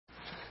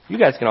You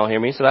guys can all hear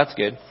me, so that's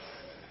good.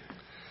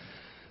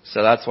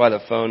 So that's why the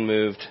phone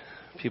moved.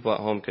 People at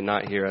home could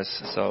not hear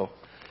us. So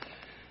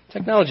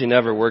technology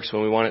never works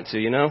when we want it to,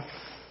 you know?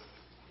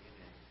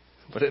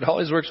 But it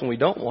always works when we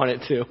don't want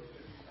it to.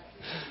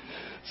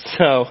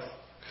 So,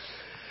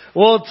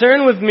 well,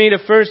 turn with me to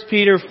 1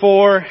 Peter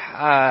 4,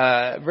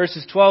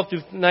 verses 12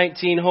 through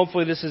 19.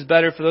 Hopefully this is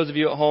better for those of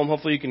you at home.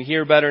 Hopefully you can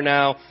hear better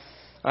now.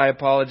 I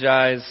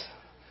apologize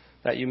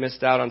that you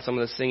missed out on some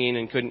of the singing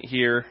and couldn't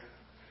hear.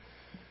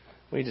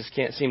 We just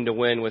can't seem to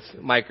win with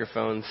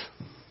microphones.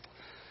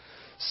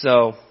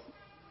 So,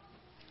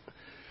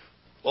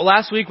 well,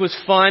 last week was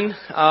fun.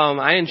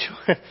 I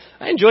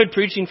enjoyed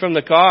preaching from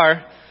the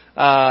car.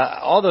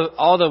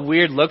 All the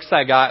weird looks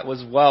I got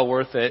was well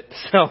worth it.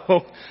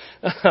 So,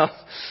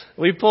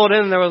 we pulled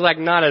in and there was like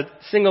not a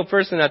single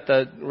person at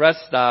the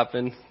rest stop,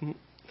 and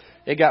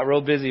it got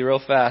real busy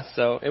real fast.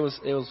 So it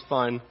was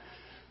fun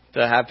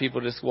to have people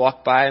just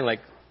walk by and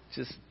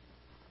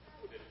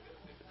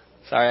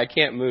sorry, I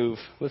can't move.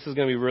 This is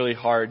going to be really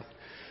hard.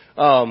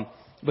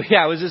 But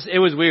yeah, it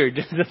was weird.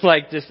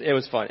 It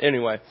was fun.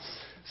 Anyway,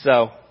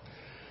 so,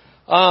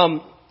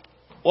 well,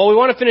 we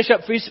want to finish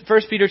up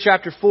 1 Peter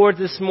chapter 4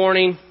 this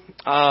morning.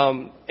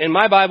 In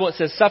my Bible, it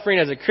says suffering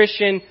as a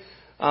Christian.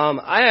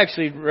 I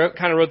actually wrote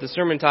the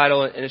sermon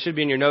title, and it should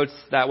be in your notes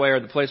that way, or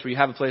the place where you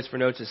have a place for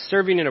notes, is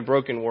serving in a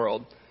broken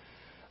world.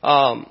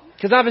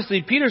 Because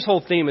obviously Peter's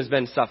whole theme has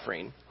been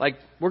suffering. Like,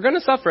 we're going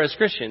to suffer as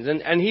Christians,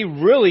 and he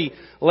really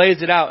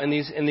lays it out in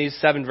these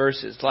 7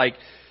 verses. Like,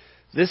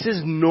 this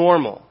is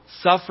normal.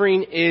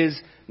 Suffering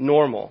is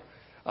normal.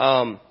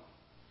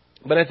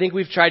 But I think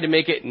we've tried to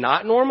make it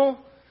not normal.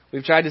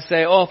 We've tried to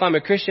say, if I'm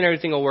a Christian,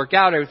 everything will work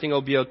out, everything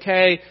will be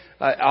okay,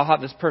 I'll have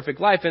this perfect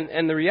life.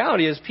 And the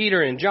reality is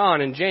Peter and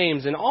John and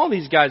James and all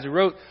these guys who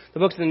wrote the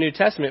books of the New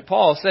Testament,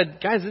 Paul said,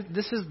 guys,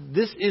 this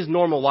is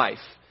normal life.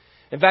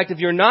 In fact, if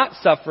you're not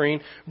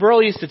suffering,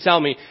 Burl used to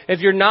tell me, if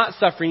you're not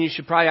suffering, you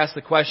should probably ask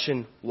the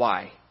question,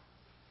 why?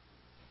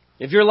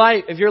 If your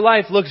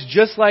life looks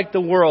just like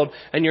the world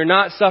and you're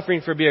not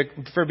suffering for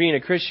being a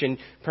Christian,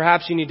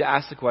 perhaps you need to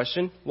ask the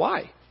question,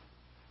 why?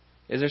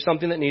 Is there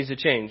something that needs to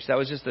change? That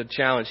was just a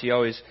challenge he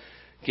always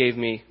gave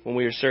me when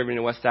we were serving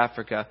in West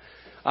Africa.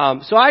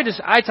 So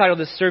I titled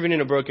this Serving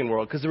in a Broken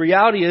World, because the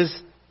reality is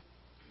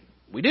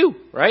we do,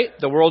 right?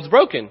 The world's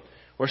broken.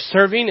 We're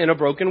serving in a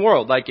broken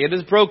world. Like, it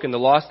is broken. The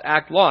lost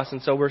act lost.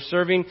 And so we're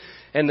serving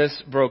in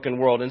this broken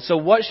world. And so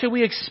what should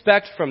we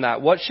expect from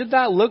that? What should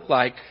that look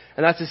like?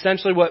 And that's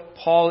essentially what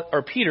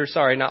Peter,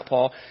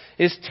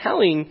 is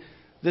telling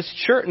this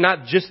church,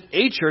 not just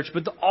a church,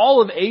 but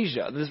all of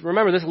Asia.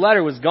 Remember, this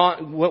letter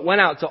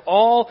went out to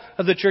all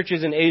of the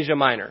churches in Asia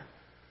Minor.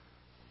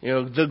 You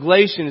know, the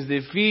Galatians, the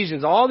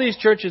Ephesians, all these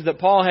churches that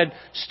Paul had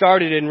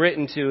started and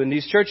written to, and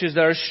these churches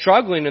that are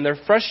struggling and they're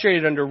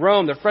frustrated under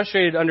Rome, they're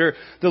frustrated under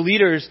the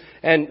leaders,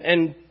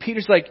 and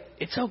Peter's like,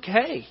 it's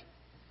okay.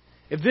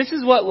 If this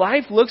is what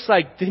life looks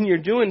like, then you're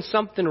doing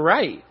something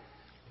right.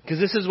 Because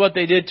this is what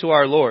they did to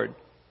our Lord.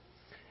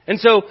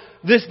 And so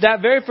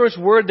that very first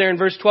word there in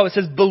verse 12, it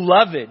says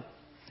beloved.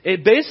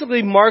 It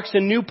basically marks a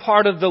new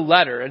part of the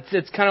letter.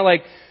 It's kind of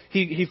like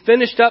he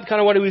finished up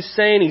kind of what he was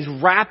saying.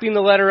 He's wrapping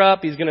the letter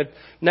up.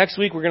 Next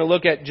week we're going to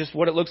look at just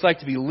what it looks like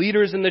to be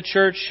leaders in the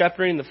church,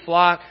 shepherding the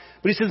flock.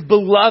 But he says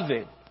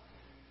beloved.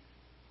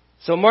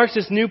 So it marks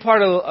this new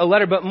part of a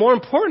letter. But more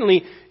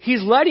importantly,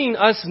 he's letting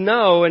us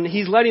know, and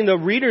he's letting the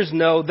readers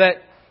know that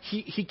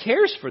he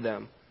cares for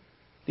them.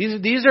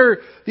 These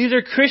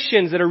are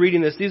Christians that are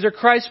reading this. These are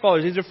Christ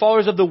followers. These are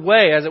followers of the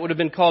way, as it would have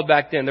been called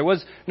back then. There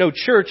was no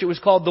church. It was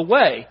called the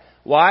way.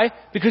 Why?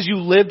 Because you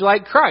lived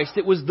like Christ.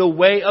 It was the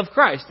way of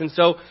Christ. And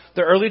so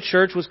the early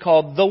church was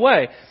called the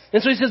way.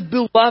 And so he says,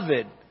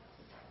 beloved.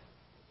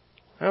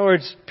 In other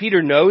words,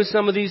 Peter knows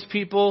some of these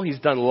people. He's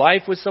done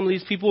life with some of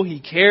these people. He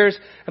cares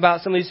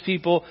about some of these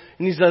people.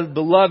 And he says,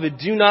 beloved,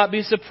 do not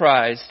be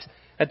surprised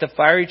at the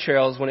fiery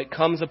trials when it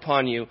comes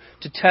upon you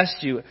to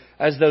test you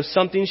as though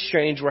something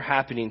strange were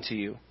happening to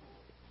you.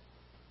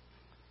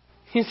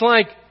 He's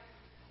like,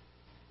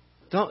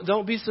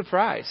 don't be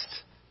surprised.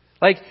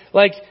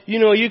 Like, you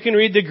know, you can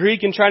read the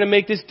Greek and try to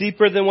make this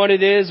deeper than what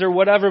it is or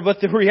whatever, but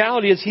the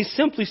reality is he's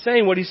simply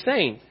saying what he's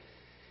saying.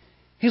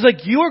 He's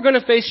like, you are going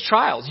to face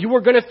trials. You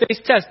are going to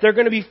face tests. They're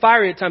going to be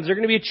fiery at times. They're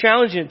going to be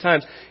challenging at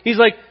times. He's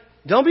like,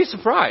 don't be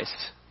surprised.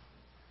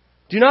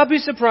 Do not be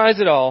surprised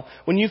at all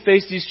when you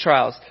face these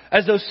trials,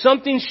 as though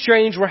something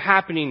strange were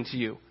happening to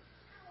you.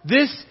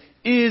 This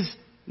is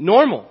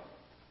normal.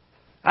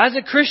 As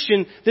a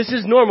Christian, this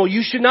is normal.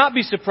 You should not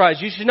be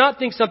surprised. You should not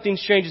think something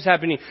strange is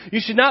happening. You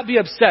should not be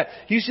upset.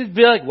 You should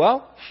be like,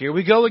 well, here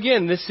we go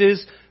again. This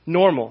is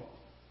normal.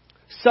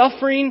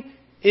 Suffering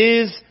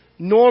is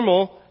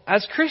normal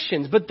as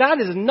Christians, but that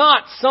is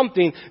not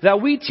something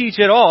that we teach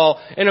at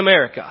all in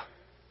America.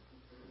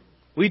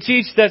 We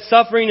teach that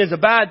suffering is a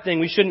bad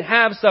thing. We shouldn't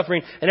have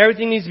suffering, and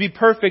everything needs to be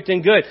perfect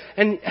and good.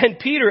 And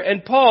Peter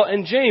and Paul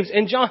and James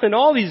and John and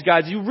all these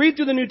guys, you read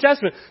through the New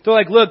Testament, they're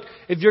like, look,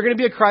 if you're going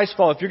to be a Christ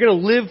follower, if you're going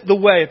to live the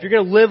way, if you're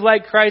going to live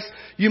like Christ,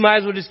 you might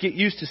as well just get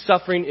used to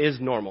suffering is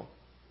normal.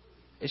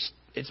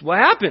 it's what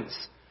happens,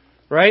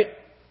 right?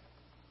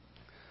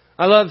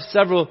 I love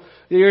several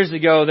years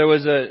ago, there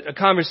was a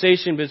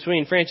conversation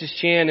between Francis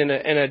Chan and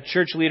a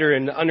church leader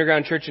in the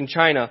underground church in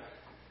China.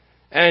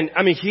 And,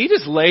 I mean, he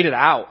just laid it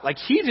out. Like,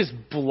 he just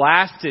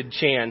blasted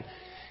Chan.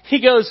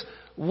 He goes,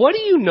 what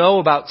do you know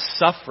about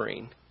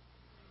suffering?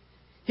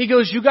 He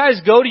goes, you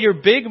guys go to your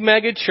big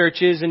mega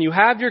churches and you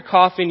have your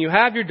coffee and you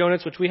have your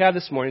donuts, which we had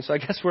this morning, so I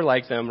guess we're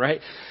like them,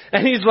 right?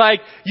 And he's like,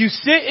 you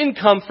sit in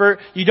comfort,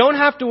 you don't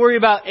have to worry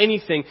about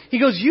anything. He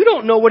goes, you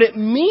don't know what it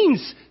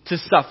means to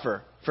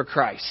suffer for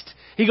Christ.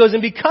 He goes,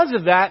 and because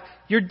of that,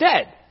 you're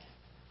dead.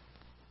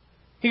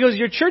 He goes,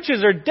 your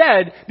churches are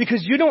dead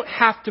because you don't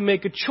have to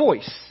make a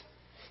choice.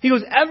 He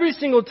goes, every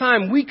single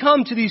time we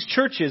come to these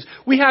churches,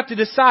 we have to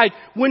decide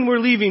when we're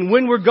leaving,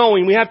 when we're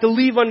going. We have to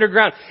leave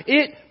underground.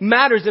 It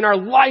matters and our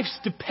lives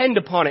depend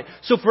upon it.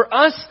 So for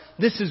us,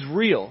 this is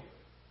real.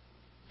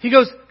 He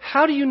goes,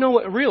 how do you know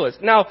what real is?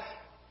 Now,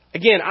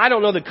 again, I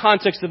don't know the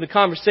context of the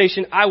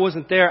conversation. I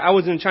wasn't there. I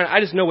wasn't in China.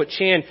 I just know what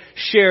Chan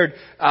shared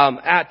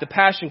at the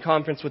Passion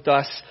Conference with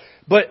us.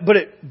 But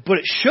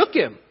it shook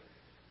him.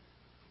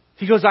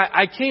 He goes,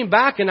 I came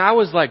back and I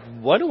was like,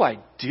 what do I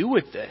do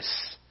with this?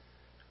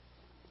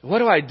 What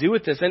do I do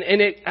with this? And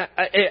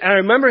I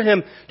remember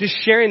him just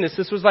sharing this.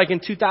 This was like in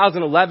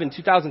 2011,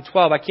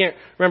 2012. I can't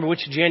remember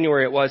which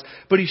January it was.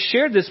 But he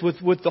shared this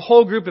with the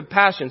whole group at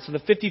Passion, so the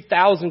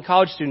 50,000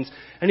 college students.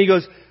 And he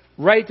goes,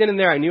 right then and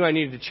there, I knew I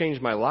needed to change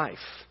my life.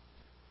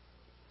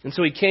 And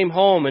so he came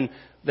home and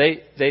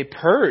they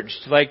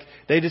purged. Like,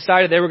 they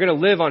decided they were going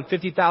to live on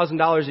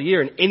 $50,000 a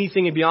year, and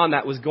anything beyond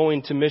that was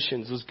going to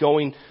missions, was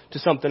going to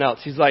something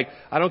else. He's like,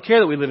 I don't care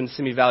that we live in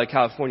Simi Valley,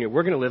 California.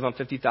 We're going to live on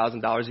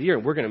 $50,000 a year,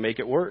 and we're going to make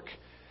it work.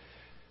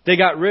 They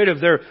got rid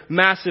of their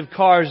massive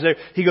cars.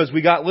 He goes,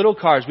 we got little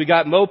cars. We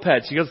got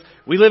mopeds. He goes,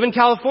 we live in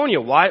California.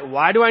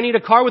 Why do I need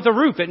a car with a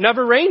roof? It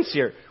never rains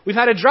here. We've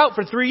had a drought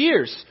for 3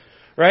 years,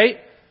 right?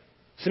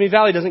 Simi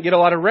Valley doesn't get a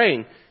lot of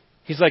rain.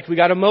 He's like, we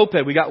got a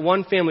moped, we got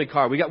one family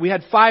car, we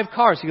had 5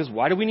 cars. He goes,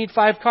 why do we need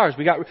 5 cars?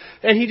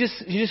 And he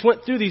just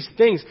went through these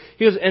things.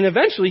 He goes, and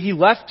eventually he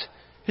left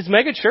his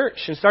mega church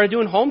and started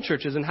doing home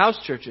churches and house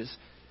churches.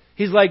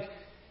 He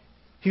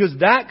goes,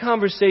 that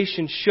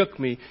conversation shook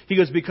me. He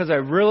goes, because I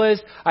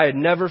realized I had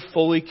never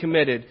fully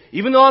committed.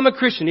 Even though I'm a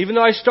Christian, even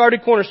though I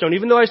started Cornerstone,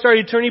 even though I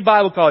started Eternity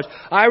Bible College,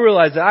 I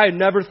realized that I had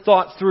never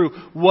thought through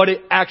what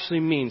it actually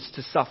means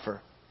to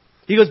suffer.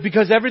 He goes,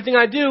 because everything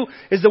I do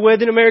is the way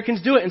that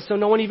Americans do it, and so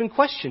no one even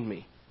questioned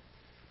me.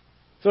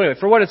 So anyway,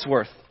 for what it's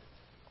worth,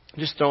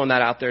 just throwing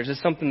that out there. It's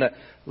just something that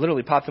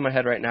literally popped in my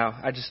head right now.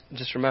 I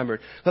just remembered.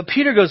 But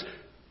Peter goes,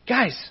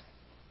 guys,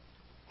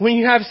 when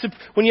you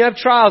have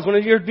trials,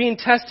 when you're being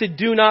tested,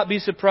 do not be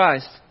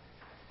surprised.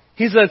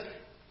 He says,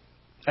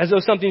 as though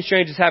something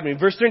strange is happening.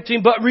 Verse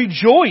 13, but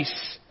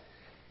rejoice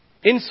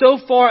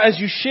insofar as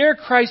you share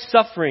Christ's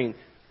suffering,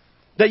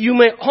 that you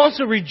may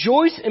also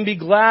rejoice and be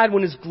glad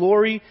when His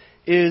glory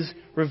is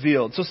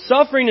revealed. So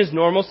suffering is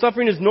normal.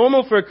 Suffering is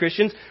normal for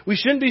Christians. We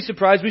shouldn't be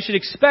surprised. We should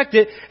expect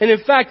it. And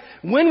in fact,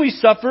 when we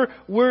suffer,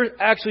 we're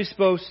actually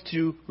supposed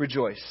to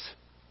rejoice.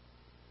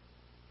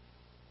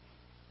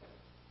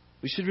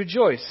 We should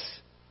rejoice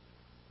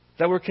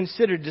that we're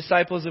considered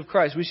disciples of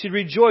Christ. We should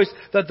rejoice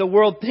that the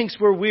world thinks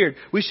we're weird.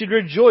 We should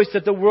rejoice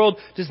that the world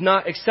does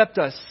not accept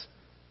us.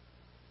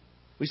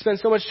 We spend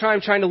so much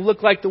time trying to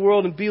look like the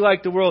world and be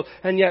like the world,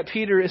 and yet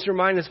Peter is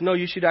reminding us, no,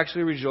 you should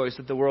actually rejoice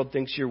that the world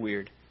thinks you're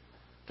weird.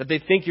 That they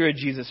think you're a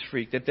Jesus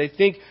freak. That they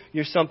think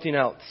you're something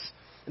else.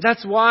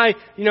 That's why,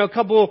 a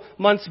couple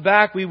months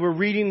back we were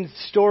reading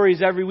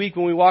stories every week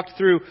when we walked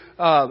through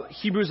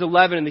Hebrews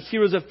 11 and the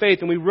heroes of faith,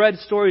 and we read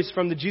stories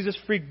from the Jesus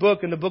Freak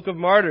book and the Book of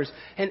Martyrs.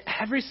 And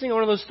every single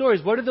one of those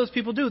stories, what did those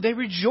people do? They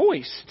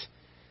rejoiced.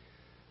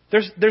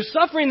 They're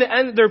suffering the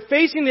end. They're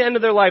facing the end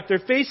of their life. They're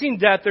facing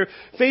death. They're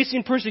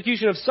facing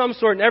persecution of some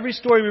sort in every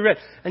story we read.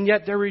 And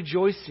yet they're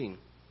rejoicing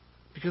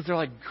because they're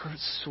like,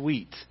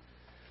 sweet.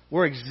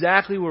 We're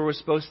exactly where we're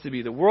supposed to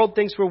be. The world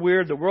thinks we're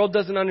weird. The world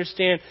doesn't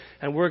understand.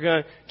 And we're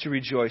going to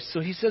rejoice. So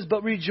he says,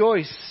 but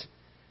rejoice.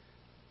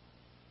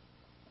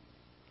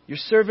 You're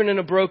serving in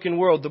a broken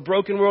world. The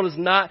broken world is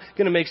not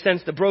going to make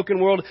sense. The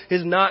broken world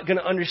is not going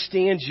to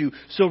understand you.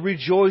 So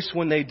rejoice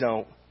when they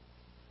don't.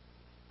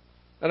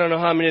 I don't know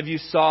how many of you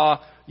saw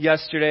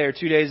yesterday or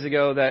 2 days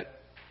ago that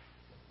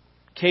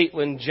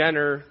Caitlyn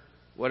Jenner,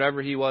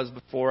 whatever he was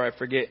before, I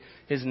forget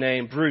his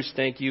name, Bruce,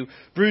 thank you.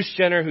 Bruce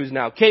Jenner, who's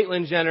now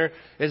Caitlyn Jenner,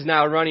 is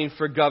now running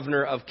for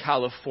governor of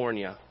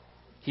California.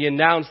 He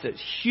announced it.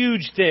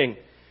 Huge thing.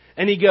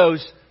 And he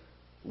goes,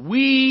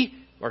 we,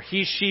 or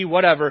he, she,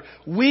 whatever,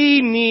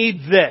 we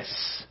need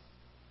this.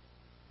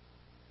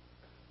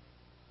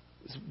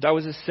 That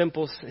was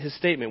his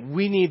statement.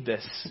 We need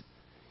this.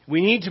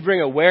 We need to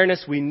bring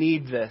awareness. We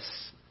need this.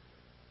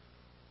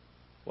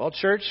 Well,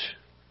 church,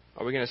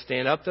 are we going to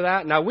stand up to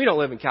that? Now, we don't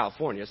live in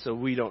California, so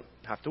we don't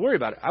have to worry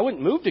about it. I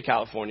wouldn't move to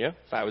California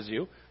if I was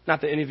you.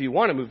 Not that any of you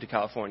want to move to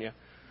California.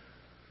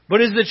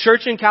 But is the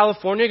church in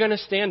California going to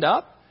stand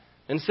up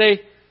and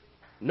say,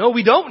 no,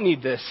 we don't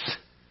need this?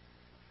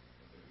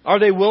 Are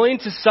they willing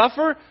to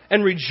suffer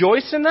and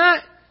rejoice in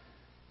that?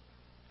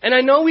 And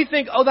I know we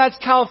think, oh, that's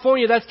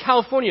California.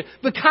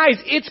 But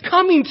guys, it's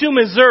coming to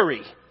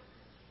Missouri.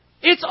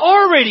 It's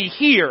already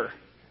here.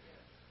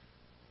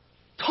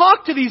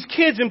 Talk to these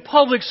kids in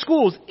public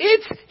schools.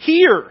 It's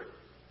here.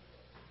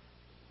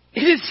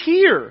 It is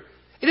here.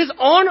 It is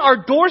on our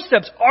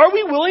doorsteps. Are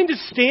we willing to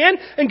stand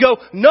and go,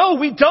 no,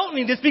 we don't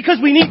need this because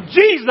we need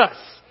Jesus?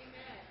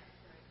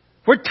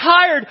 We're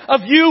tired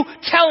of you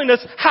telling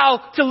us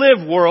how to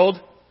live, world.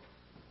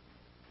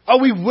 Are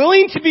we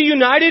willing to be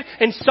united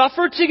and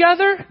suffer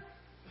together?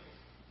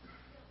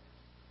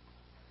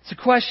 It's a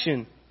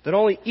question that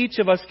only each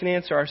of us can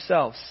answer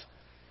ourselves.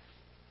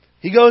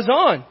 He goes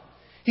on.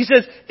 He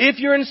says, if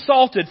you're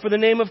insulted for the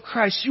name of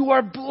Christ, you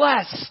are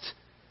blessed.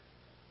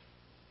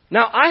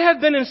 Now, I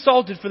have been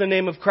insulted for the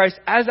name of Christ,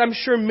 as I'm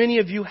sure many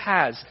of you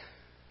have.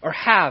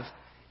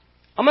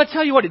 I'm going to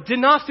tell you what, it did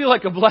not feel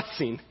like a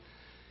blessing.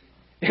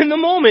 In the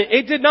moment,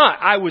 it did not.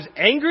 I was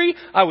angry.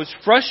 I was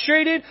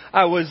frustrated.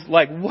 I was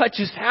like, what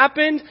just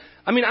happened?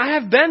 I mean, I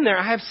have been there.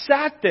 I have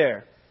sat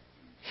there.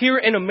 Here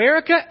in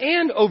America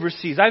and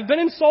overseas. I've been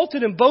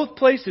insulted in both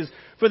places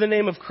for the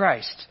name of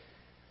Christ.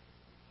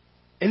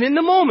 And in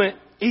the moment,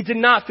 it did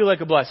not feel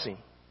like a blessing.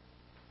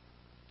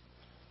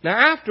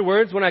 Now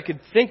afterwards, when I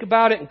could think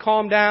about it and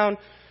calm down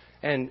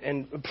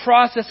and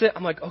process it,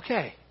 I'm like,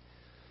 okay.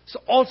 So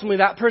ultimately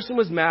that person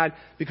was mad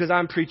because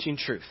I'm preaching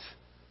truth.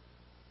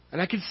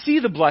 And I could see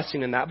the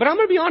blessing in that. But I'm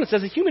going to be honest,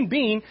 as a human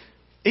being,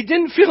 it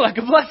didn't feel like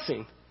a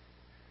blessing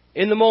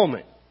in the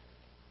moment.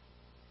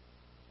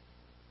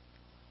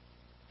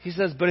 He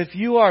says, but if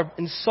you are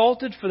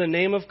insulted for the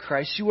name of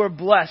Christ, you are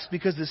blessed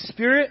because the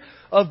Spirit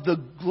of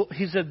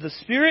the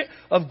Spirit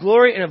of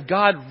glory and of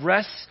God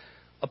rests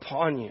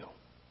upon you.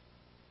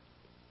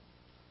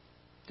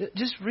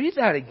 Just read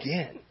that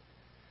again.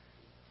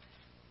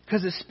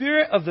 Because the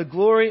Spirit of the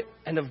glory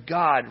and of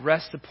God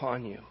rests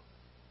upon you.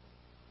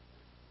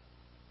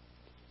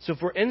 So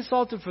if we're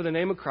insulted for the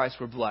name of Christ,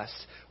 we're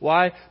blessed.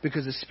 Why?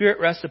 Because the Spirit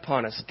rests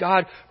upon us.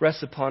 God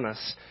rests upon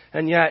us.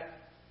 And yet,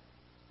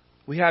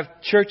 we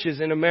have churches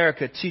in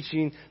America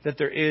teaching that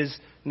there is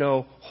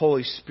no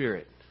Holy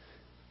Spirit.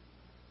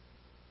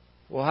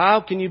 Well,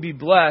 how can you be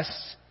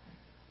blessed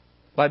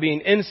by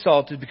being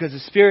insulted because the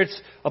Spirit's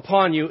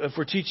upon you if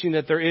we're teaching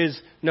that there is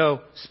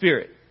no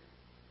Spirit?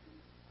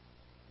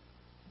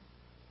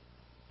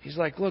 He's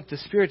like, look, the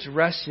Spirit's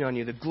resting on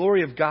you. The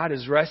glory of God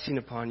is resting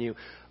upon you.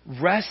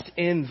 Rest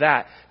in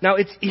that. Now,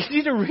 it's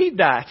easy to read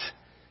that.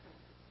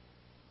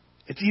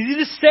 It's easy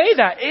to say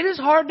that. It is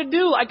hard to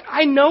do. Like,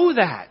 I know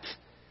that.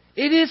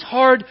 It is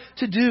hard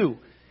to do.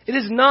 It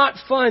is not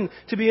fun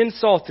to be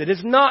insulted.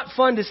 It's not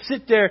fun to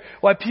sit there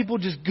while people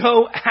just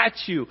go at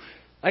you.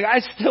 Like, I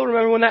still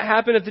remember when that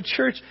happened at the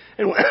church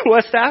in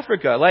West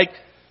Africa.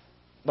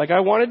 Like I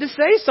wanted to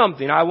say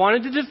something. I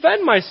wanted to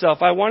defend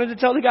myself. I wanted to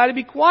tell the guy to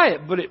be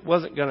quiet, but it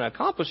wasn't going to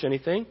accomplish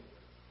anything.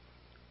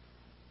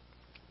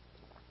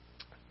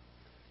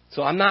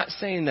 So I'm not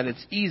saying that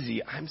it's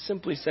easy. I'm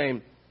simply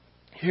saying,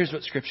 here's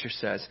what Scripture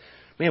says.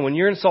 Man, when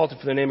you're insulted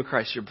for the name of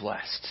Christ, you're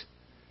blessed.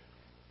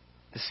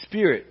 The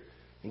Spirit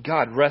and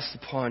God rests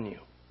upon you.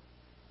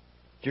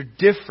 You're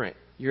different.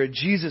 You're a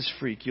Jesus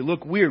freak. You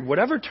look weird.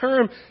 Whatever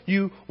term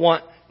you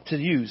want to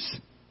use.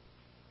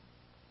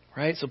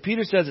 Right? So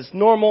Peter says it's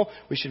normal.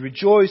 We should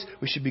rejoice.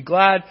 We should be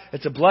glad.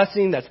 It's a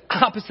blessing. That's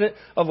opposite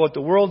of what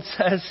the world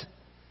says.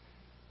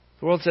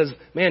 The world says,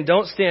 man,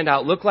 don't stand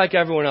out. Look like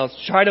everyone else.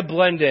 Try to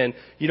blend in.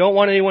 You don't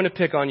want anyone to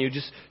pick on you.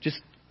 Just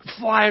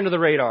fly under the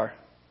radar.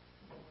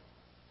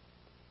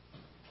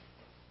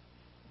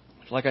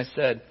 Like I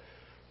said,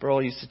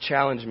 Burl used to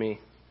challenge me.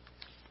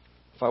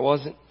 If I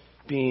wasn't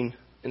being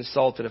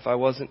insulted, if I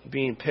wasn't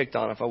being picked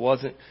on, if I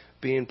wasn't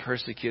being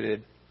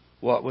persecuted,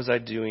 what was I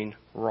doing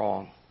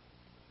wrong?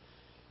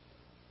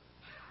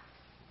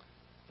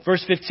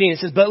 Verse 15, it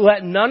says, but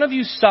let none of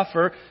you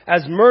suffer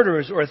as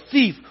murderers or a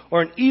thief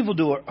or an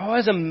evildoer or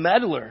as a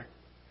meddler.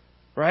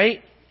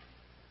 Right?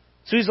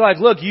 So he's like,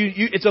 look,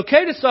 it's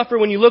okay to suffer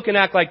when you look and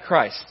act like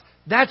Christ.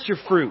 That's your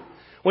fruit.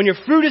 When your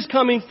fruit is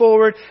coming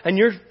forward and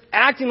you're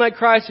acting like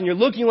Christ and you're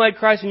looking like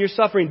Christ and you're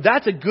suffering,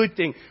 that's a good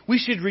thing. We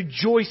should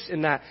rejoice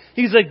in that.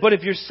 He's like, but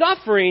if you're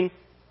suffering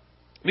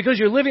because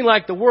you're living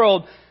like the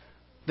world,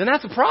 then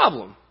that's a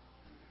problem.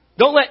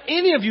 Don't let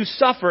any of you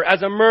suffer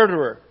as a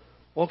murderer.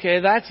 Okay,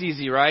 that's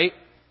easy, right?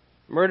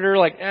 Murderer,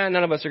 like, none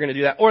of us are going to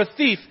do that. Or a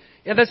thief,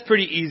 yeah, that's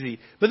pretty easy.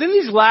 But then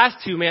these last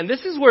two, man,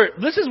 this is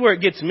where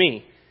it gets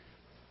me.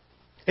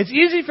 It's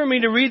easy for me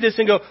to read this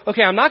and go,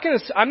 okay, I'm not going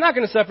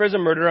to suffer as a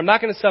murderer. I'm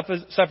not going to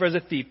suffer as a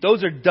thief.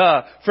 Those are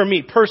duh for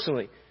me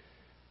personally.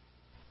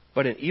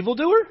 But an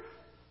evildoer?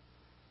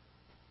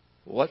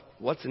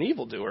 What's an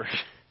evildoer?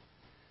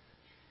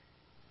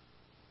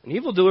 An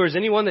evildoer is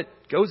anyone that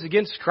goes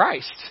against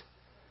Christ,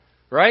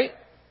 right?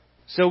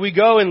 So we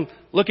go and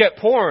look at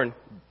porn.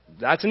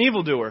 That's an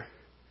evildoer.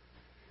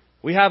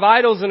 We have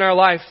idols in our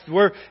life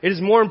where it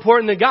is more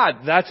important than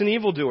God. That's an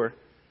evildoer.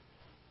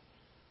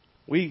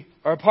 We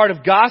are a part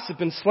of gossip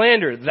and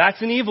slander.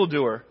 That's an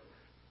evildoer.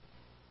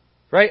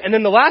 Right? And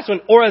then the last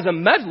one, or as a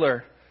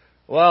meddler.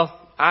 Well,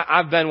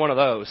 I've been one of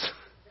those.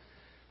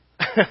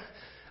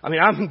 I mean,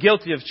 I'm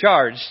guilty of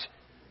charged.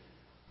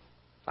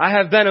 I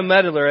have been a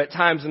meddler at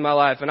times in my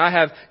life, and I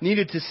have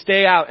needed to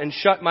stay out and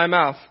shut my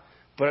mouth.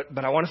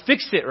 But I want to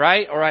fix it,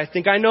 right? Or I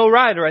think I know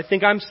right, or I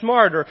think I'm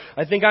smart, or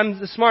I think I'm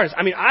the smartest.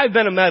 I mean, I've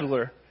been a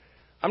meddler.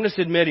 I'm just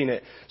admitting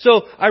it.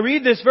 So I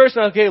read this verse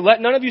and I'm okay,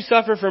 let none of you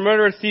suffer for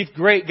murder or thief.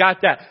 Great,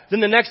 got that.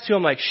 Then the next two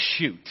I'm like,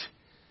 shoot.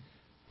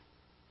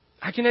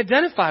 I can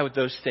identify with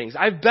those things.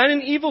 I've been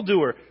an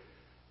evildoer.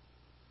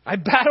 I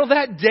battle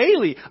that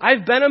daily.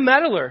 I've been a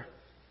meddler.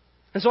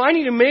 And so I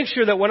need to make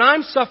sure that when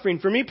I'm suffering,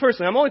 for me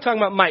personally, I'm only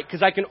talking about Mike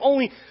because I can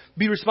only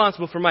be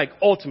responsible for Mike,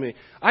 ultimately.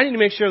 I need to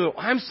make sure that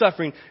when I'm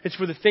suffering, it's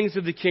for the things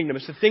of the kingdom.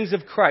 It's the things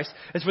of Christ.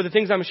 It's for the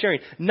things I'm sharing,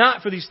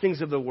 not for these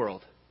things of the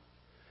world.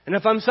 And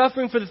if I'm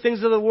suffering for the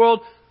things of the world,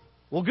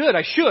 well, good,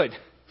 I should.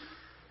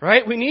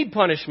 Right? We need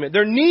punishment.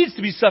 There needs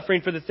to be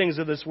suffering for the things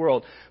of this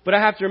world. But I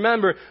have to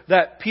remember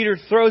that Peter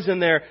throws in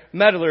there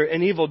meddler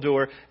and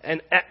evildoer.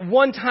 And at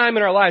one time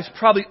in our lives,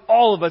 probably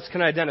all of us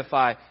can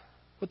identify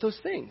with those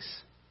things.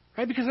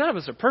 Right? Because none of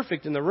us are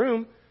perfect in the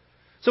room.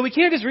 So we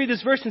can't just read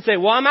this verse and say,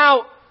 well, I'm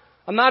out.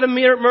 I'm not a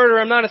murderer.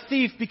 I'm not a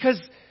thief.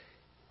 Because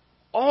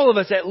all of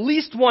us, at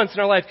least once in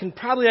our life, can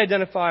probably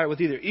identify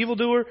with either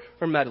evildoer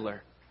or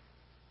meddler.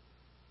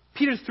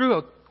 Peter threw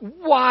a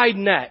wide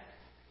net.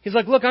 He's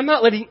like, look, I'm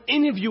not letting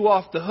any of you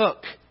off the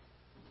hook.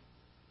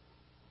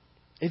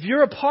 If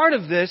you're a part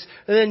of this,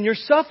 and then you're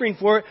suffering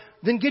for it,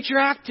 then get your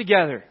act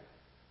together.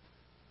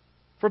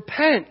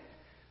 Repent.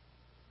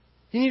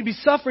 You need to be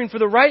suffering for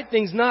the right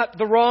things, not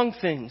the wrong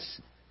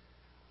things.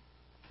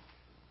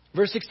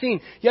 Verse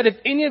 16, yet if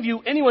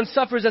anyone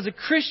suffers as a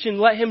Christian,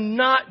 let him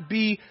not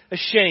be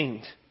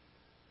ashamed,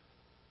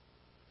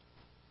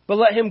 but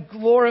let him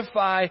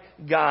glorify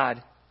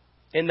God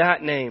in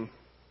that name.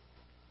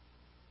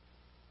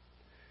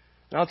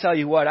 And I'll tell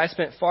you what, I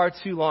spent far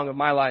too long of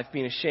my life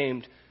being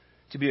ashamed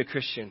to be a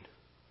Christian.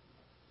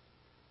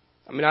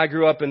 I mean, I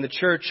grew up in the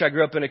church. I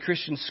grew up in a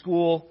Christian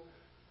school.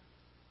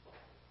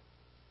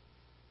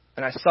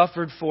 And I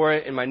suffered for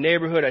it in my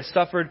neighborhood. I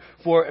suffered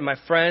for it in my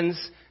friends.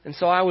 And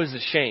so I was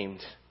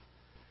ashamed.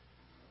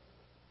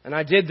 And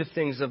I did the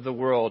things of the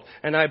world.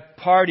 And I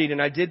partied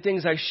and I did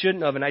things I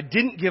shouldn't have. And I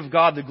didn't give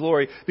God the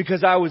glory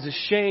because I was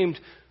ashamed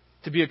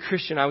to be a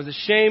Christian. I was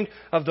ashamed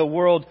of the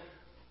world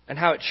and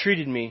how it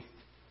treated me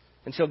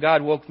until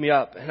God woke me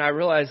up. And I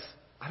realized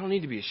I don't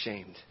need to be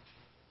ashamed.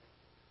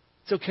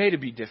 It's okay to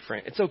be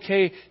different. It's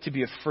okay to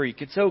be a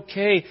freak. It's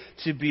okay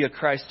to be a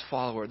Christ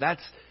follower.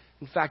 That's,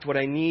 in fact, what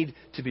I need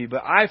to be.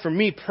 But I, for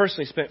me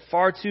personally, spent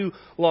far too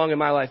long in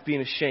my life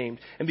being ashamed.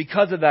 And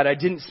because of that, I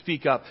didn't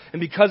speak up. And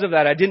because of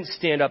that, I didn't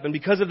stand up. And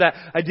because of that,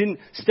 I didn't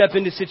step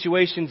into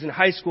situations in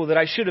high school that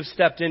I should have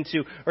stepped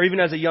into, or even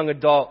as a young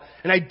adult.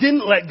 And I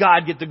didn't let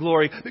God get the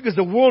glory because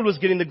the world was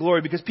getting the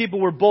glory, because people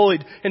were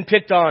bullied and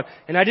picked on.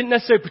 And I didn't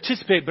necessarily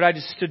participate, but I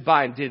just stood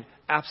by and did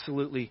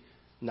absolutely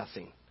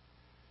nothing.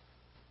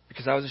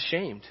 Because I was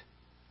ashamed.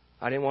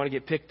 I didn't want to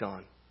get picked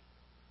on.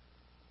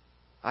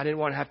 I didn't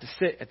want to have to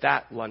sit at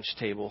that lunch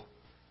table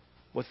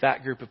with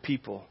that group of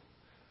people.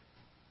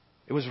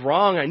 It was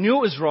wrong. I knew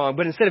it was wrong.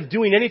 But instead of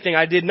doing anything,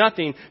 I did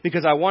nothing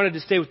because I wanted to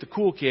stay with the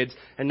cool kids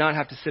and not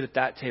have to sit at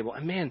that table.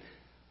 And man,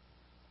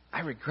 I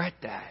regret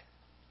that.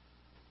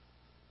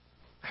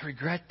 I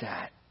regret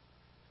that.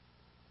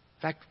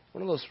 In fact,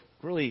 one of those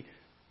really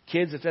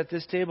kids that's at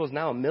this table is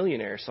now a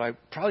millionaire, so I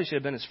probably should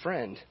have been his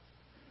friend.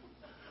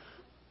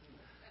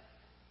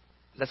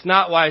 That's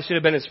not why I should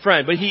have been his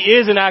friend, but he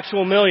is an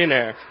actual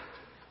millionaire.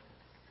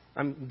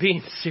 I'm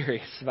being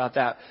serious about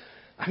that.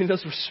 I mean,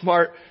 those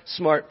were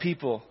smart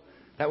people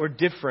that were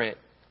different.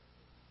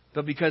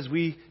 But because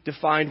we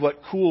defined what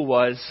cool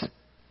was,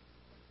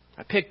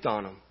 I picked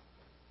on them.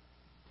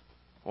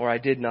 Or I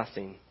did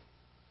nothing.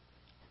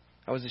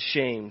 I was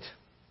ashamed.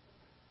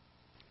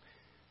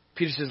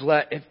 Peter says,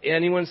 if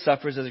anyone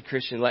suffers as a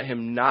Christian, let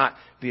him not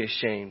be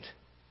ashamed,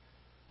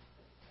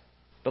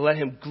 but let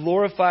him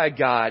glorify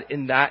God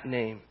in that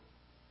name.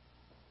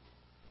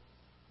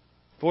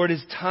 For it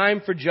is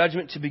time for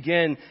judgment to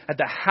begin at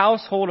the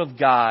household of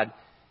God,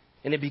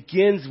 and it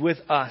begins with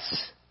us.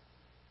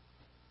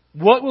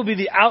 What will be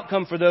the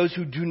outcome for those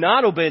who do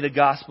not obey the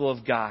gospel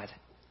of God?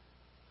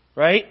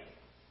 Right?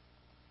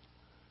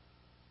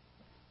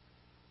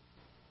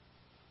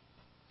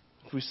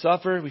 If we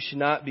suffer, we should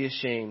not be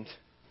ashamed.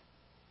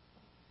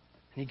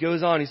 And he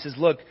goes on, he says,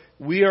 look,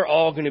 we are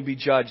all going to be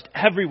judged.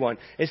 Everyone.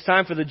 It's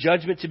time for the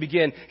judgment to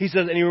begin. He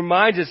says, and he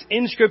reminds us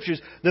in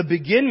Scriptures, the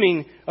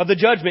beginning of the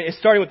judgment is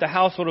starting with the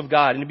household of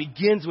God. And it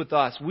begins with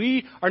us.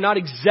 We are not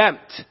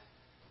exempt.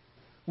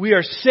 We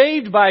are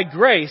saved by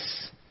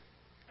grace.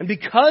 And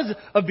because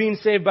of being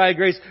saved by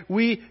grace,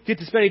 we get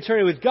to spend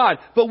eternity with God.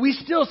 But we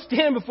still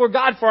stand before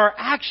God for our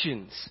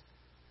actions.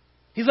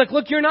 He's like,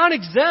 look, you're not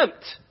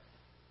exempt.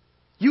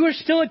 You are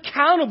still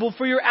accountable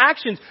for your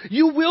actions.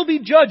 You will be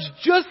judged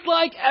just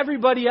like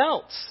everybody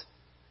else.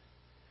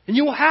 And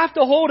you will have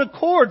to hold a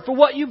cord for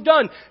what you've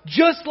done,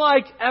 just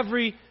like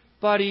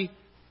everybody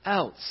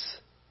else.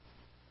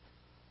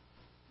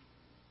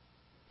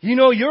 You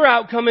know your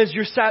outcome is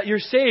you're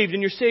saved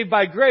and you're saved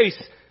by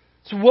grace.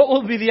 So what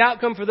will be the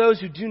outcome for those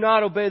who do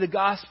not obey the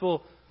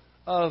gospel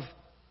of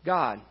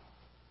God?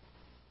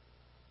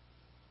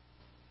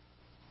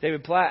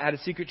 David Platt had a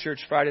secret church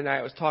Friday night.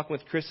 I was talking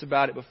with Chris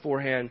about it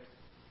beforehand.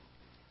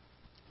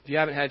 If you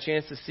haven't had a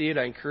chance to see it,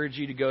 I encourage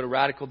you to go to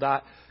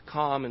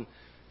radical.com and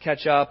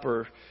catch up,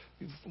 or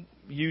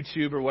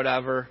YouTube or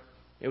whatever.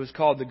 It was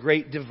called The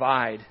Great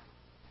Divide.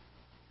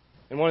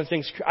 And one of the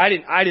things, I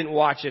didn't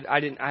watch it. I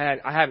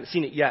haven't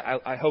seen it yet.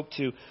 I hope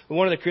to. But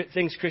one of the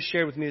things Chris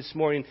shared with me this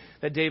morning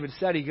that David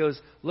said, he goes,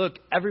 look,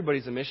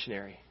 everybody's a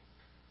missionary.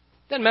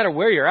 Doesn't matter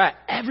where you're at.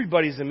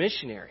 Everybody's a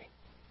missionary.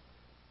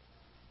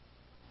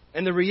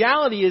 And the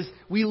reality is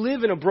we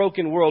live in a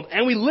broken world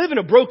and we live in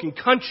a broken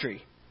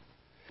country.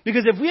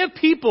 Because if we have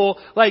people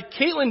like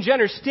Caitlyn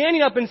Jenner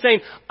standing up and saying,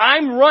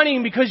 I'm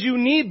running because you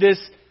need this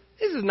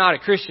is not a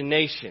Christian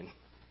nation.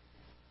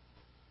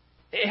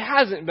 It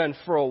hasn't been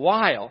for a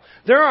while.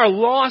 There are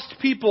lost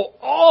people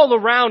all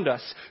around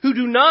us who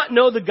do not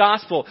know the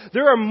gospel.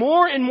 There are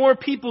more and more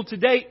people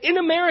today in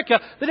America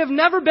that have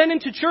never been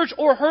into church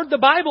or heard the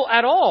Bible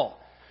at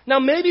all. Now,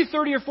 maybe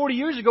 30 or 40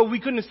 years ago we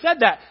couldn't have said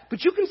that,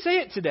 but you can say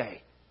it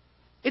today.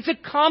 It's a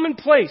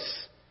commonplace.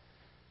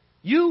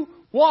 You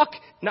walk,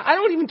 now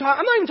I'm not even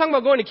talking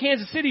about going to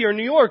Kansas City or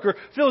New York or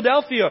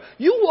Philadelphia.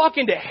 You walk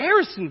into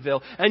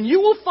Harrisonville and you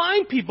will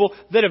find people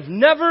that have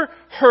never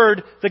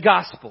heard the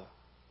gospel.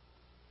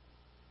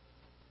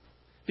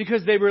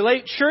 Because they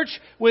relate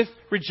church with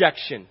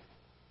rejection.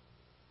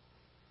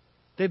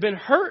 They've been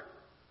hurt.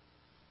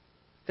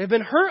 They've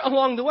been hurt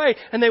along the way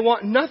and they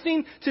want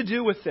nothing to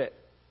do with it.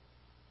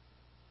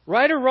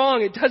 Right or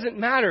wrong, it doesn't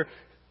matter.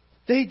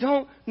 They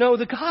don't know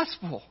the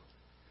gospel.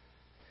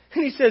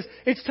 And he says,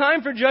 it's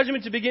time for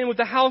judgment to begin with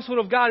the household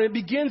of God, and it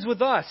begins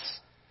with us.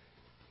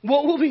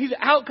 What will be the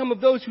outcome of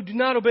those who do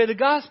not obey the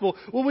gospel?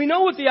 Well, we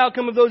know what the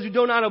outcome of those who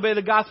do not obey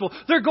the gospel.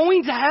 They're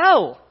going to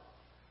hell.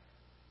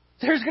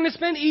 They're going to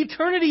spend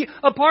eternity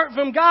apart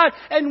from God,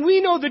 and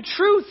we know the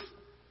truth.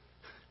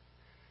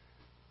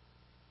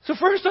 So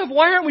first off,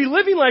 why aren't we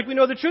living like we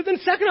know the truth? And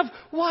second off,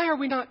 why are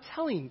we not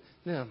telling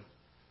them?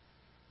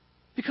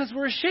 Because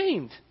we're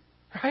ashamed,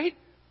 right?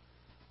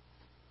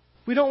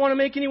 We don't want to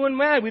make anyone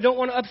mad. We don't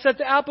want to upset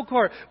the apple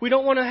cart. We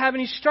don't want to have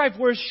any strife.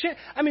 We're ashamed.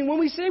 I mean, when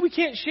we say we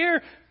can't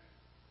share,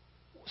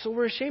 so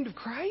we're ashamed of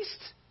Christ?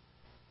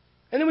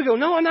 And then we go,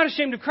 no, I'm not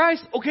ashamed of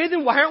Christ. Okay,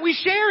 then why aren't we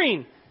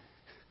sharing?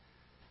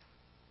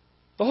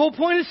 The whole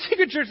point of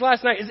Secret Church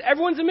last night is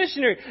everyone's a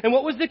missionary. And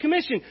what was the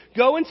commission?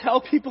 Go and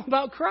tell people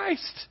about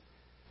Christ.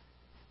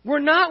 We're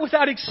not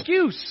without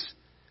excuse.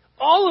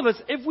 All of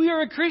us, if we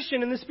are a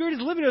Christian and the Spirit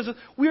is living in us,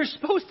 we are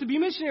supposed to be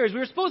missionaries. We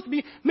are supposed to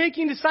be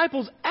making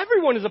disciples.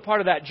 Everyone is a part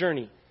of that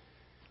journey.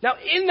 Now,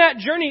 in that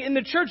journey, in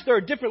the church, there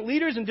are different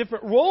leaders and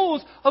different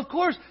roles, of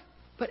course,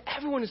 but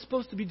everyone is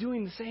supposed to be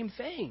doing the same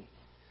thing.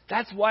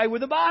 That's why we're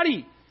the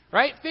body,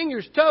 right?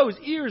 Fingers, toes,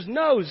 ears,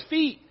 nose,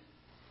 feet,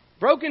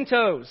 broken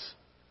toes,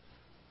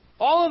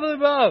 all of the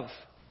above.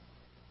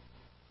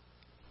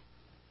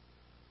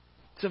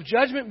 So if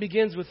judgment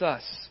begins with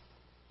us,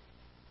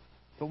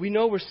 but we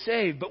know we're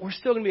saved, but we're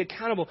still going to be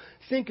accountable.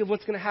 Think of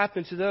what's going to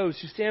happen to those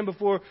who stand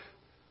before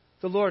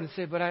the Lord and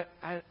say, but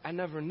I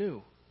never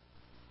knew.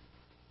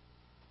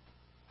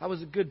 I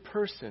was a good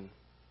person.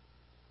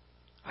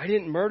 I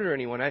didn't murder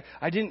anyone.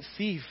 I didn't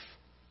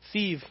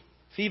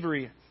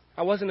thievery.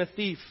 I wasn't a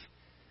thief.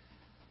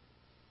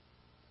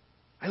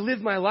 I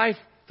lived my life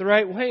the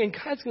right way. And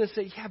God's going to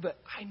say, yeah, but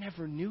I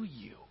never knew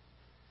you.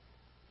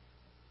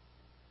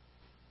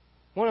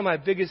 One of my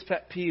biggest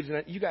pet peeves,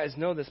 and you guys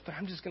know this, but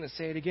I'm just going to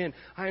say it again.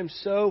 I am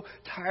so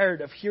tired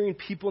of hearing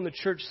people in the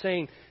church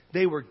saying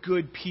they were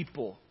good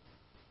people.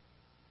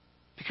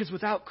 Because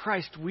without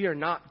Christ, we are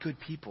not good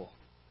people.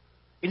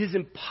 It is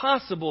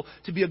impossible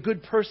to be a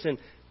good person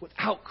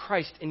without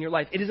Christ in your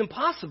life. It is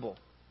impossible.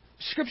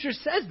 Scripture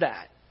says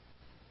that.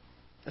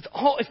 That's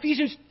all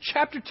Ephesians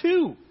chapter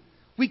 2.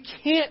 We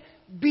can't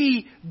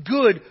be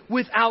good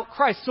without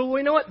Christ. So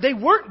you know what? They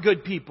weren't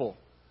good people.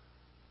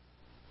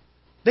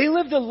 They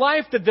lived a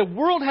life that the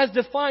world has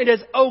defined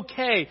as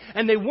okay.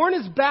 And they weren't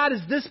as bad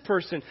as this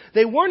person.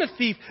 They weren't a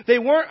thief. They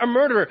weren't a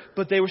murderer.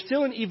 But they were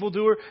still an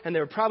evildoer. And they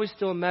were probably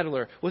still a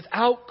meddler.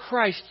 Without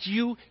Christ,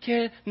 you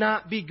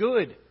cannot be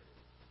good.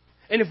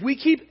 And if we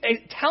keep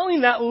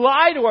telling that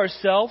lie to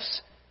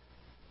ourselves,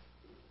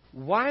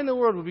 why in the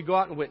world would we go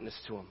out and witness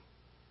to them?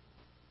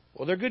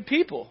 Well, they're good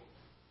people.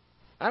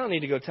 I don't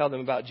need to go tell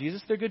them about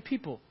Jesus. They're good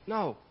people.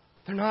 No,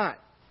 they're not.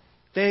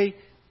 They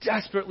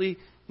desperately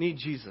need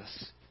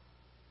Jesus.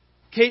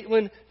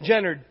 Caitlyn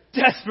Jenner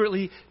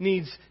desperately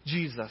needs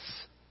Jesus.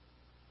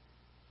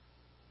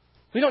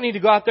 We don't need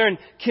to go out there and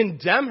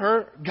condemn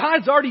her.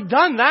 God's already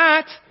done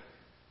that.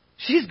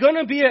 She's going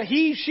to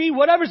be she,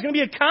 whatever's going to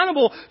be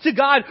accountable to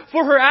God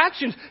for her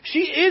actions. She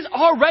is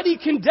already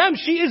condemned.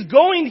 He is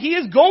going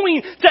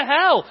to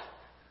hell.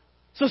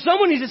 So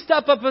someone needs to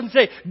step up and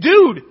say,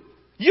 dude,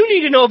 you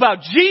need to know about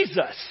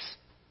Jesus.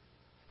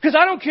 Because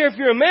I don't care if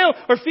you're a male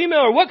or female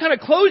or what kind of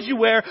clothes you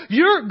wear,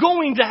 you're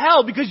going to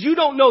hell because you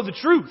don't know the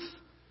truth.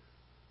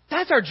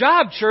 That's our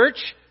job, church.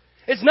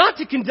 It's not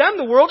to condemn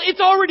the world.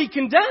 It's already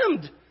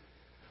condemned.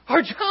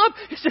 Our job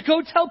is to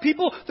go tell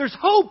people there's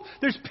hope,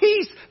 there's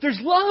peace, there's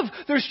love,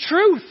 there's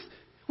truth.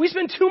 We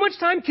spend too much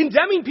time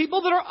condemning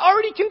people that are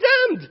already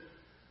condemned.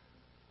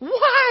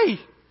 Why?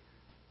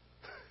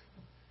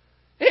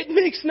 It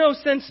makes no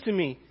sense to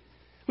me.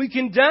 We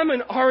condemn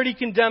an already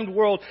condemned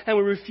world, and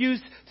we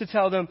refuse to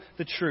tell them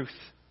the truth.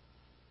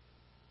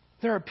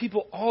 There are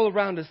people all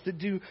around us that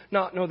do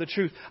not know the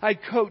truth. I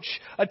coach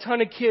a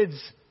ton of kids.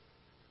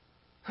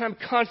 I'm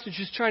constantly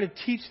just trying to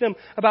teach them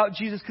about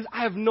Jesus because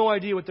I have no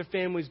idea what their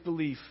families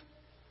believe.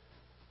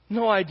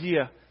 No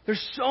idea.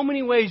 There's so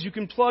many ways you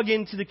can plug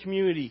into the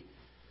community.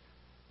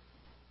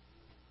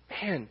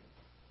 Man,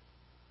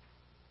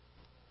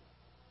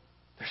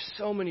 there's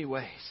so many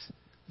ways.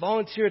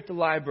 Volunteer at the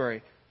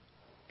library.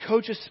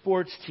 Coach a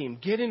sports team.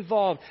 Get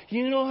involved.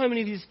 You know how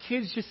many of these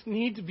kids just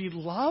need to be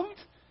loved?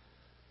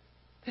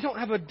 They don't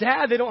have a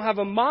dad. They don't have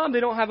a mom. They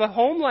don't have a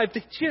home life.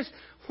 They just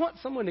want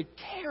someone to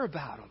care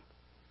about them.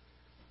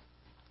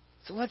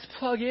 So let's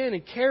plug in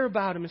and care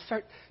about them and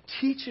start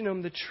teaching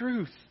them the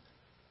truth.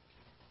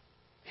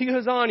 He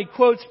goes on. He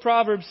quotes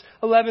Proverbs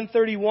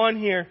 11:31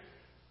 here.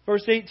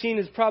 Verse 18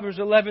 is Proverbs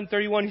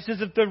 11:31. He says,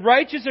 if the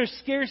righteous are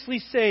scarcely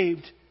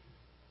saved.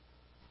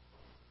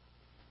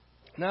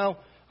 Now,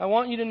 I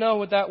want you to know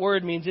what that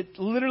word means. It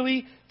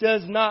literally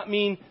does not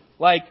mean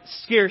like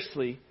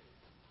scarcely.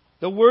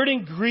 The word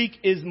in Greek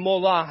is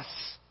molos,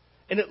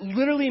 and it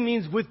literally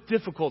means with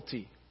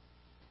difficulty.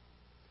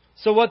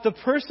 So what the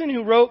person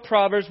who wrote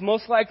Proverbs,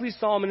 most likely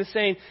Solomon, is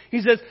saying,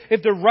 he says,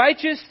 if the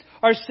righteous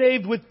are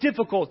saved with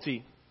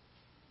difficulty.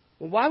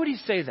 Well, why would he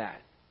say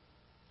that?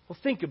 Well,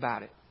 think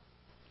about it.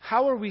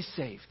 How are we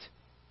saved?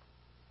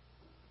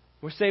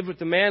 We're saved with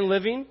the man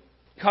living,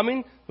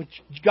 coming, with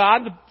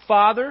God the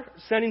Father,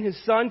 sending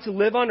His Son to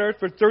live on earth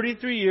for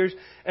 33 years,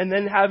 and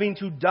then having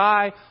to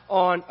die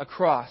on a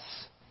cross.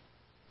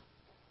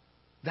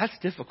 That's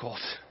difficult.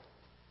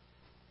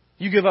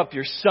 You give up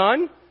your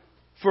Son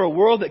for a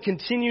world that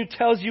continually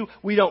tells you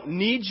we don't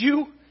need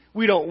you,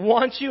 we don't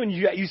want you, and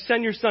you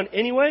send your Son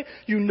anyway.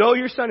 You know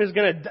your Son is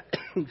going to die.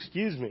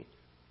 Excuse me.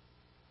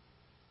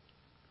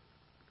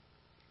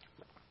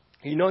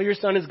 You know your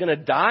Son is going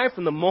to die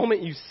from the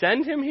moment you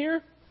send Him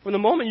here, from the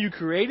moment you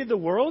created the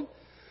world.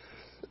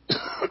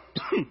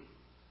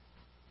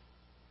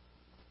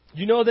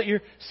 You know that your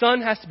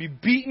Son has to be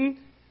beaten,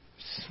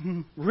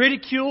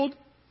 ridiculed,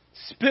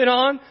 spit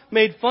on,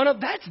 made fun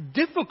of. That's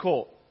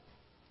difficult.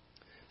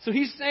 So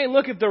he's saying,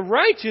 look, if the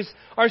righteous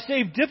are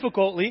saved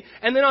difficultly,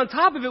 and then on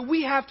top of it,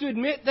 we have to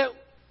admit that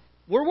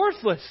we're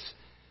worthless,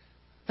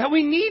 that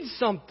we need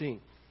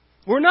something.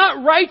 We're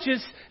not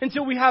righteous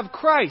until we have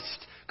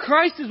Christ.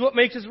 Christ is what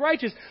makes us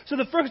righteous. So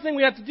the first thing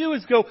we have to do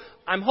is go,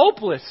 I'm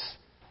hopeless.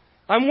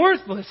 I'm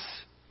worthless.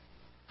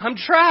 I'm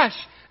trash.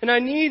 And I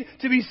need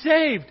to be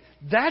saved.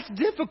 That's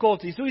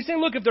difficulty. So he's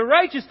saying, look, if the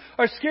righteous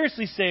are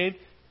scarcely saved,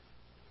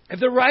 if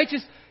the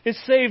righteous is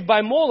saved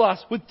by molos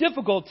with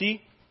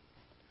difficulty,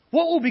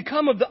 what will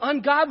become of the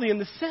ungodly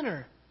and the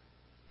sinner?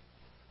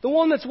 The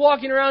one that's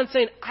walking around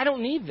saying, I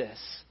don't need this.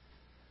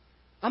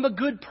 I'm a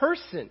good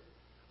person.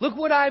 Look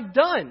what I've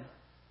done.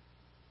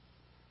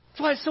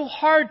 That's why it's so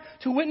hard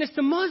to witness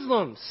to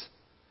Muslims.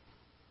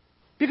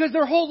 Because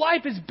their whole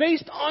life is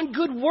based on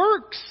good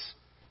works.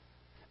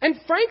 And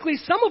frankly,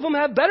 some of them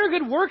have better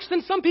good works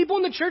than some people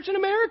in the church in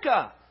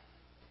America.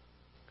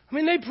 I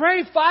mean, they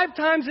pray 5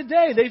 times a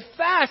day. They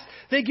fast.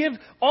 They give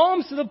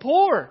alms to the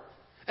poor.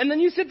 And then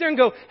you sit there and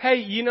go, hey,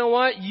 you know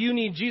what? You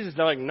need Jesus.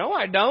 They're like, no,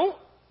 I don't.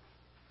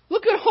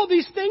 Look at all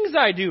these things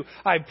I do.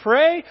 I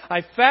pray,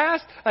 I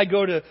fast, I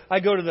go to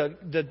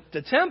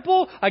the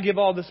temple, I give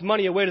all this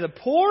money away to the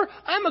poor.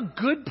 I'm a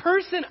good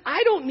person.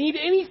 I don't need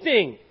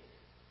anything.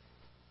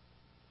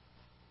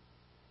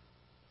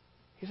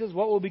 He says,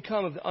 what will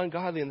become of the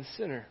ungodly and the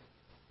sinner?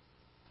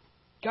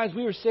 Guys,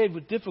 we were saved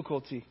with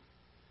difficulty.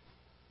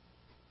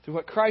 Through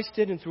what Christ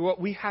did and through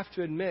what we have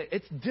to admit.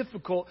 It's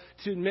difficult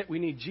to admit we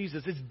need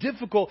Jesus. It's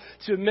difficult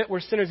to admit we're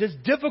sinners. It's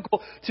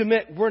difficult to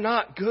admit we're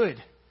not good.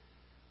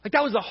 Like,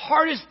 that was the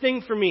hardest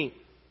thing for me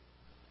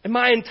in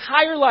my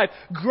entire life.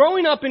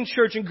 Growing up in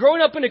church and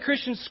growing up in a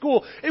Christian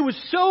school, it was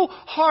so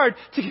hard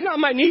to get on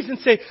my knees and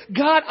say,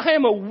 God, I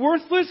am a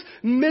worthless,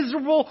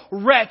 miserable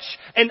wretch,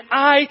 and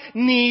I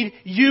need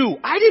you.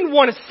 I didn't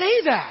want to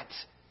say that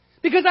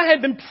because I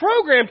had been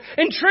programmed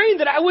and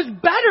trained that I was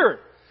better,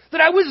 that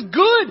I was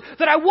good,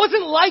 that I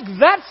wasn't like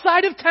that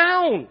side of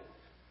town.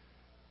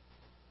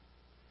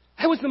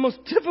 That was the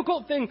most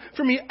difficult thing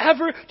for me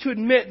ever to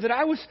admit, that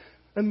I was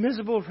a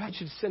miserable,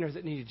 wretched sinner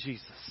that needed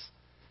Jesus.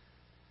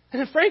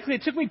 And frankly,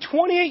 it took me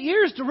 28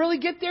 years to really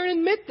get there and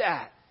admit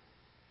that.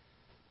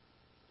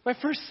 My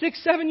first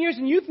 6-7 years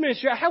in youth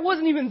ministry, I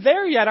wasn't even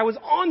there yet. I was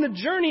on the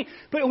journey,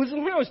 but it was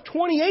when I was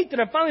 28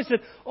 that I finally said,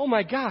 oh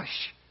my gosh,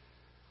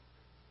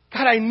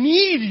 God, I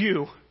need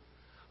you.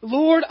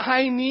 Lord,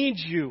 I need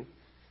you.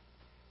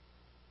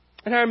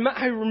 And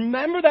I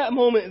remember that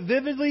moment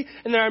vividly,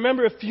 and then I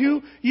remember a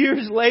few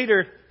years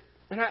later,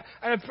 And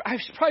I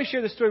should probably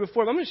share this story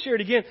before, but I'm going to share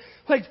it again.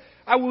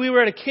 We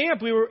were at a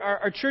camp.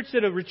 Our church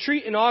did a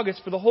retreat in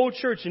August for the whole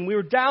church, and we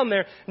were down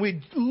there, and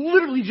we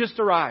literally just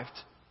arrived.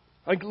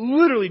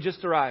 Literally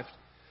just arrived.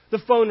 The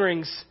phone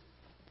rings.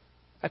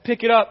 I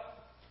pick it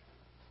up.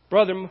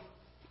 Brother,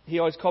 he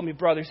always called me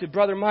brother. He said,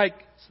 Brother Mike.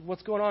 I said,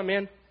 what's going on,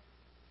 man?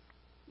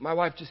 My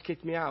wife just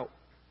kicked me out.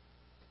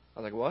 I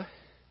was like, what?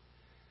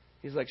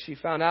 He's like, she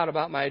found out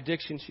about my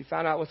addiction. She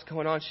found out what's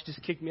going on. She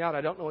just kicked me out.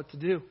 I don't know what to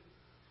do.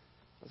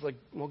 I was like,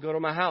 well, go to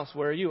my house.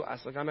 Where are you? I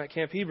was like, I'm at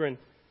Camp Hebron.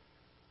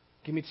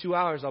 Give me 2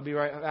 hours. I'll be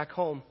right back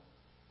home.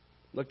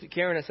 Looked at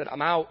Karen. I said,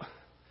 I'm out.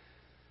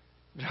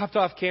 Dropped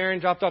off Karen,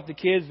 dropped off the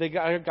kids. They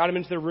got them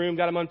into their room,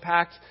 got them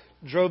unpacked,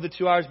 drove the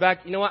 2 hours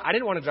back. You know what? I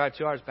didn't want to drive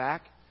 2 hours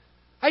back.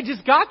 I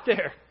just got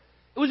there.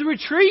 It was a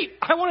retreat.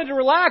 I wanted to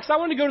relax. I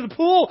wanted to go to the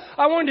pool.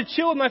 I wanted to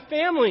chill with my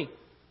family.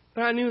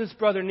 But I knew this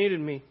brother needed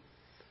me.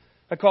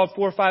 I called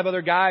 4 or 5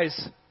 other guys,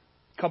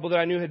 a couple that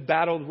I knew had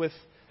battled with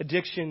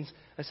addictions.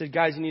 I said,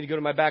 guys, you need to go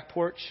to my back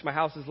porch. My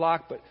house is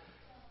locked, but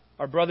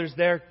our brother's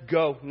there.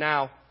 Go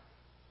now.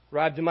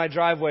 Arrived in my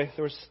driveway.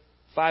 There was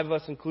 5 of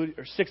us included,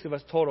 or 6 of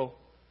us total.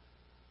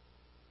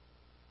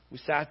 We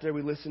sat there.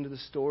 We listened to the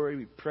story.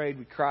 We prayed.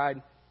 We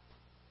cried.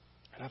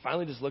 And I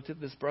finally just looked at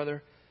this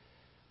brother.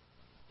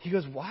 He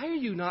goes, why are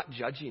you not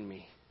judging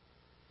me?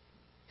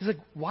 He's like,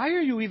 why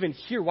are you even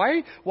here?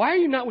 Why are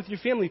you not with your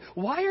family?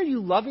 Why are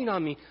you loving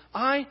on me?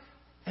 I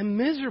am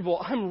miserable.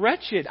 I'm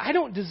wretched. I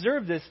don't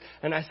deserve this.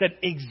 And I said,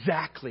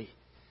 exactly.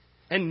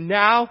 And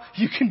now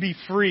you can be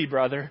free,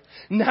 brother.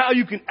 Now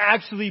you can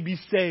actually be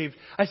saved.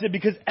 I said,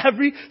 because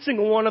every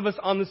single one of us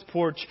on this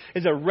porch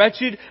is a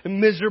wretched,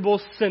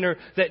 miserable sinner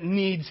that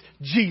needs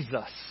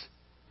Jesus.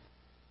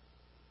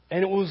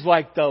 And it was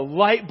like the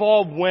light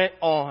bulb went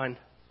on.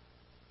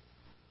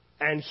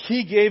 And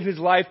he gave his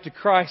life to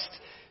Christ.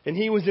 And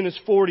he was in his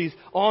 40s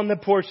on the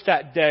porch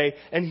that day.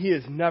 And he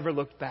has never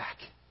looked back.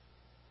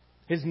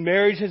 His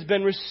marriage has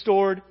been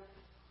restored.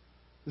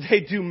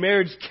 They do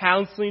marriage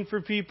counseling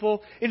for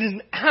people. It is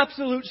an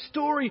absolute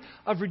story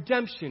of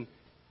redemption.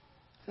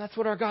 That's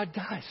what our God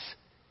does.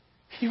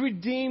 He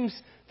redeems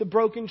the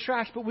broken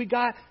trash. But we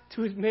got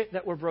to admit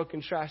that we're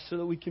broken trash so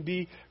that we can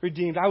be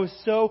redeemed. I was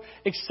so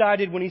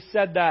excited when he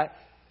said that.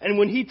 And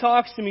when he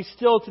talks to me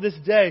still to this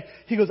day,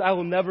 he goes, I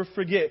will never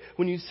forget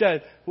when you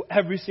said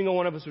every single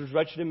one of us was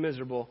wretched and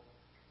miserable.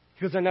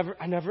 He goes,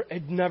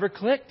 it never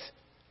clicked.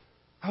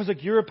 I was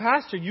like, you're a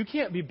pastor. You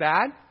can't be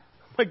bad.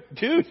 I'm like,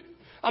 dude,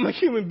 I'm a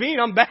human being.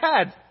 I'm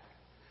bad.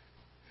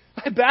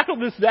 I battle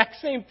the exact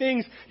same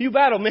things you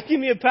battle.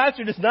 Making me a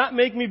pastor does not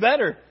make me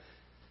better.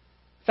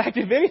 In fact,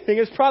 if anything,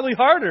 it's probably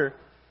harder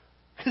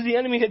because the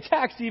enemy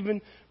attacks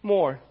even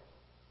more.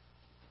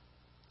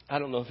 I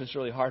don't know if it's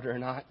really harder or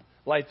not.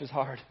 Life is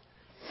hard.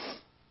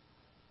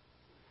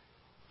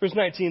 Verse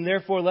 19,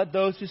 therefore let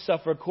those who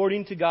suffer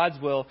according to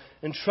God's will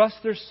entrust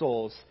their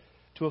souls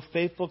to a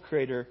faithful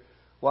Creator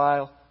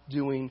while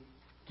doing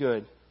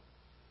good.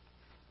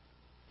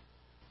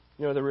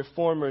 You know, the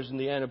Reformers and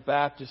the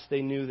Anabaptists,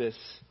 they knew this.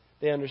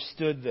 They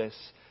understood this.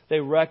 They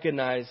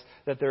recognized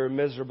that they were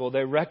miserable.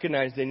 They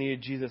recognized they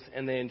needed Jesus,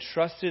 and they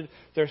entrusted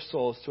their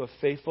souls to a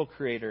faithful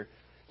Creator.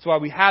 That's why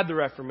we had the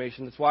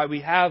Reformation. That's why we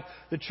have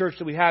the church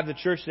that we have, the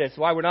church today. That's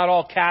why we're not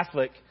all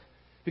Catholic.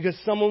 Because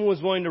someone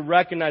was willing to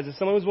recognize it.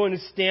 Someone was willing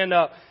to stand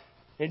up.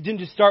 And it didn't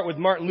just start with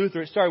Martin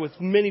Luther. It started with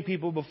many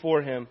people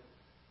before him.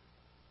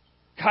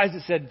 Guys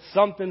that said,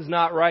 something's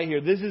not right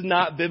here. This is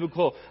not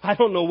biblical. I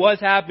don't know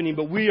what's happening,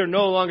 but we are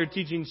no longer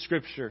teaching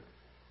Scripture.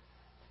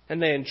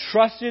 And they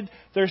entrusted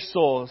their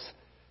souls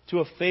to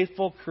a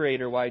faithful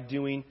Creator while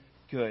doing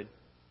good.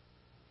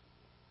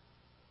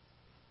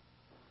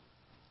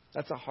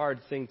 That's a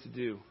hard thing to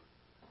do.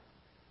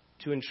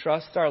 To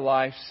entrust our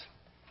lives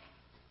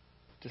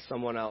to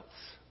someone else.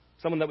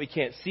 Someone that we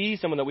can't see,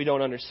 someone that we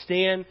don't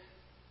understand.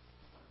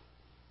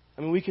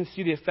 I mean, we can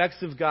see the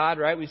effects of God,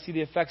 right? We see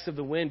the effects of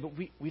the wind, but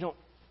we don't,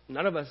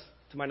 none of us,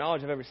 to my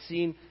knowledge, have ever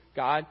seen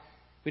God.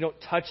 We don't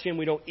touch Him,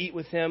 we don't eat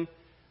with Him,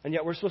 and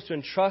yet we're supposed to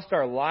entrust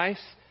our lives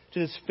to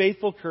this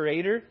faithful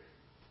Creator.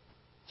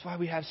 That's why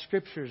we have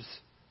Scriptures,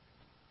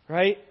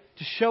 right?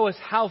 To show us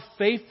how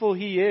faithful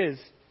He is.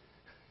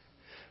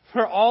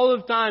 For all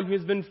of time, He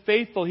has been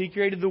faithful. He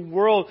created the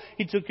world.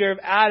 He took care of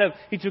Adam.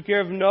 He took care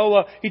of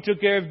Noah. He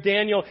took care of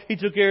Daniel. He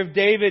took care of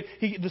David.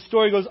 The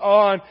story goes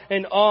on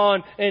and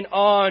on and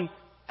on.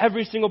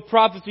 Every single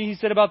prophecy He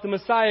said about the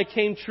Messiah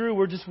came true.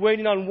 We're just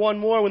waiting on one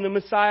more when the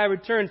Messiah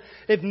returns.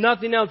 If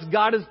nothing else,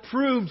 God has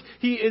proved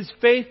He is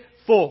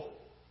faithful.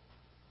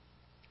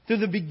 To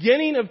the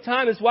beginning of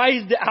time. It's why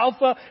He's the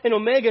Alpha and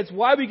Omega. It's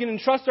why we can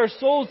entrust our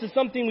souls to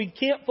something we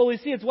can't fully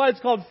see. It's why it's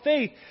called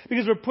faith.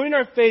 Because we're putting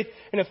our faith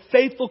in a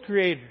faithful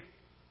Creator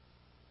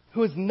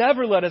who has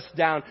never let us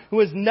down, who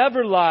has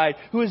never lied,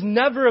 who has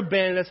never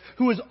abandoned us,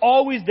 who is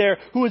always there,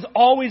 who has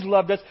always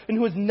loved us, and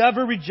who has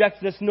never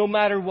rejected us no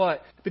matter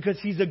what. Because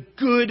He's a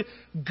good,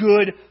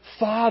 good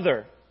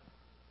Father.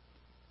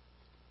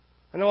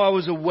 I know I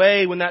was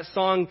away when that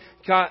song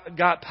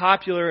got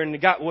popular, and it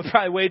got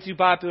probably way too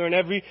popular, and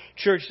every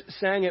church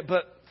sang it.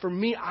 But for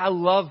me, I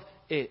love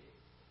it.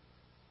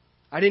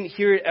 I didn't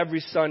hear it every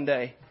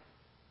Sunday.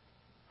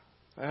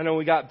 I know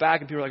we got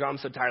back and people were like, oh, I'm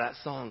so tired of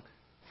that song.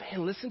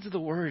 Man, listen to the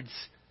words.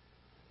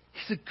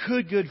 He's a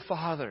good, good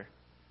Father.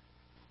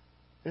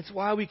 That's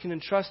why we can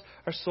entrust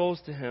our souls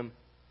to Him.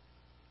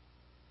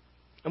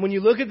 And when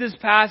you look at this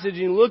passage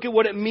and you look at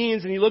what it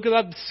means and you look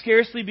about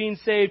scarcely being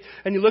saved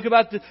and you look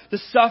about the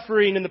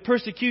suffering and the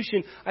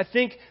persecution, I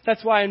think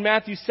that's why in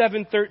Matthew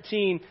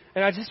 7:13,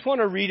 and I just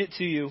want to read it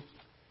to you.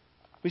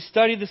 We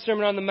studied the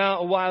Sermon on the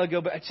Mount a while ago,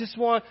 but I just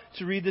want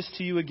to read this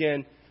to you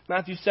again.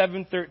 Matthew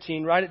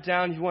 7:13. Write it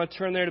down. If you want to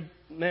turn there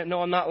to,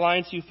 no, I'm not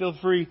lying to you, feel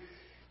free.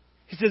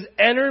 He says,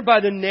 enter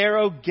by the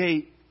narrow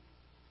gate.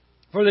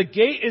 For the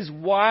gate is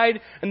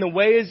wide and the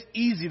way is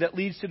easy that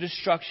leads to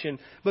destruction.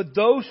 But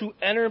those who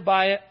enter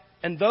by it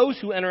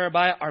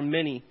are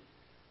many.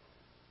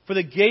 For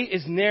the gate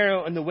is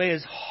narrow and the way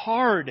is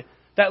hard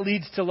that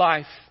leads to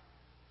life.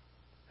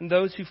 And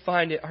those who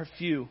find it are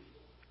few.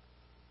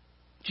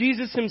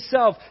 Jesus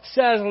Himself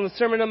says on the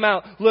Sermon on the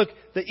Mount, look,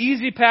 the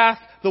easy path,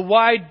 the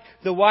wide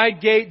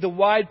gate, the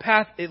wide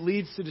path, it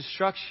leads to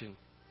destruction.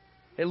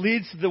 It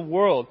leads to the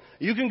world.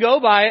 You can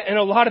go by it, and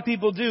a lot of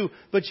people do,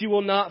 but you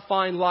will not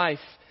find life.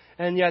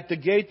 And yet the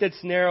gate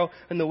that's narrow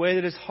and the way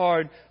that is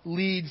hard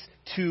leads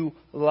to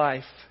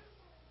life.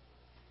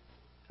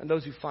 And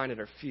those who find it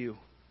are few.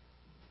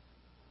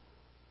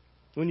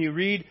 When you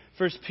read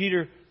 1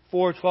 Peter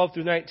 4:12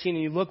 through 19,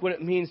 and you look what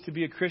it means to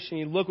be a Christian,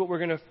 you look what we're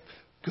going to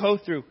go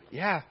through.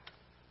 Yeah,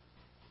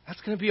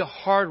 that's going to be a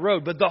hard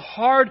road. But the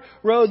hard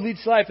road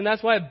leads to life. And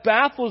that's why it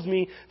baffles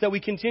me that we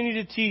continue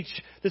to teach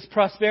this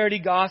prosperity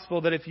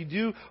gospel, that if you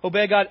do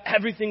obey God,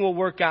 everything will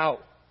work out.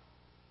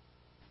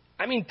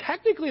 I mean,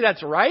 technically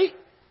that's right.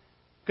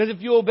 Because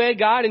if you obey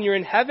God and you're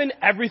in heaven,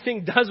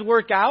 everything does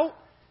work out.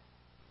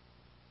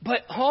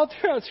 But all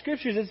throughout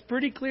Scriptures, it's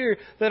pretty clear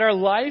that our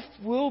life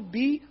will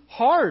be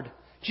hard.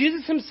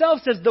 Jesus Himself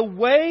says the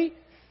way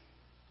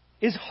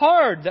is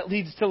hard that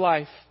leads to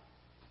life.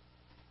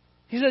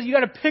 He says, you got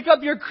to pick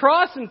up your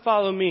cross and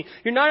follow me.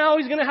 You're not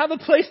always going to have a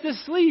place to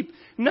sleep.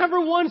 Never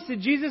once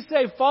did Jesus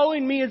say,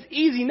 following me is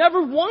easy.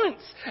 Never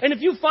once. And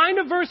if you find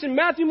a verse in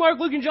Matthew, Mark,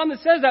 Luke, and John that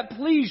says that,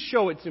 please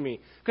show it to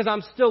me. Because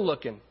I'm still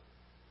looking.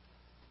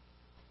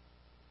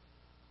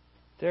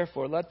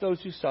 Therefore, let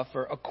those who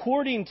suffer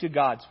according to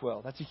God's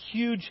will. That's a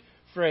huge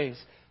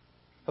phrase.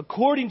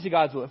 According to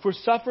God's will. If we're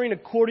suffering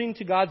according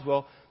to God's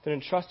will, then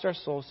entrust our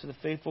souls to the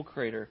faithful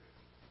Creator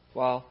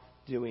while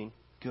doing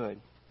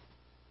good.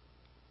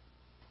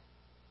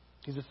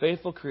 He's a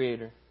faithful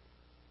Creator.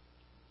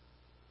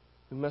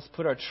 We must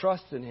put our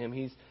trust in Him.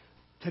 He's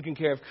taken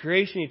care of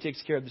creation. He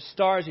takes care of the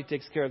stars. He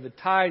takes care of the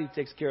tide. He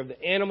takes care of the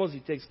animals.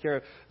 He takes care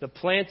of the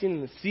planting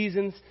and the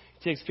seasons.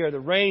 He takes care of the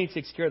rain. He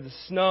takes care of the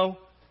snow.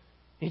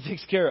 He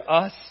takes care of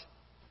us.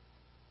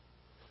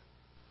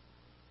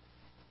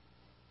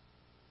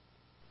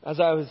 As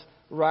I was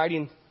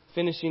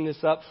finishing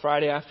this up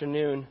Friday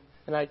afternoon,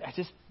 and I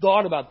just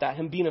thought about that,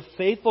 Him being a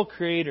faithful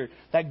Creator,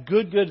 that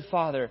good, good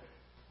Father.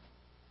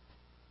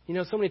 You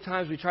know, so many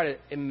times we try to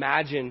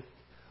imagine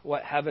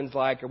what heaven's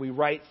like, or we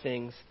write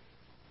things.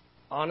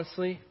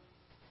 Honestly,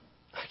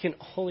 I can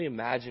only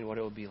imagine what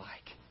it would be like.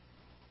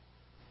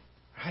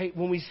 Right?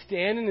 When we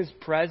stand in His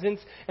presence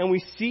and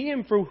we see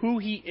Him for who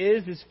He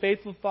is, His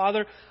faithful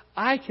Father,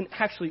 I can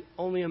actually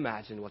only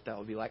imagine what that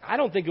would be like. I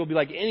don't think it will be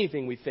like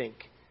anything we think.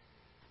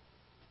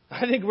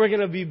 I think we're going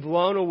to be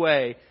blown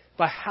away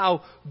by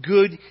how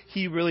good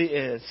He really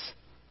is.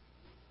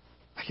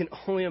 I can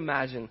only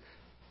imagine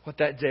what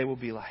that day will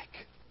be like.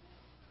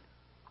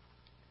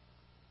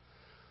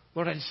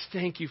 Lord, I just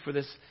thank You for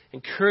this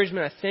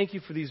encouragement. I thank You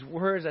for these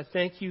words. I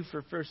thank You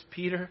for 1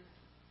 Peter.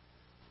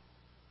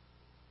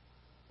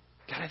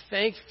 God, I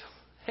thank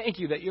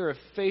You that You're a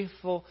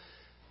faithful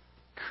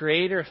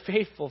Creator, a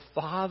faithful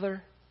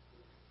Father.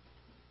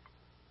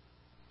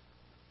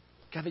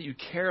 God, that You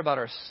care about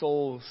our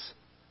souls.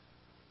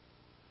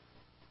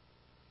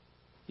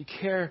 You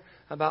care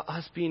about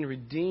us being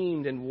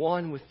redeemed and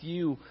one with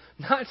You.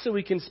 Not so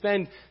we can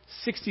spend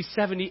 60,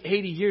 70,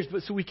 80 years,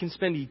 but so we can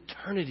spend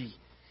eternity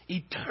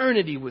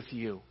with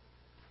You.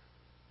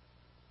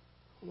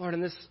 Lord,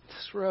 and this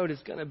road is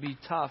going to be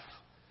tough.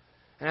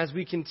 And as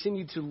we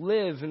continue to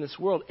live in this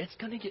world, it's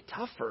going to get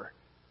tougher.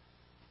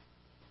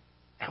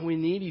 And we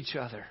need each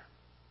other.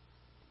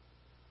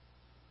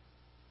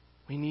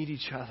 We need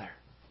each other.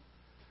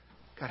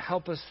 God,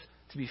 help us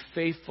to be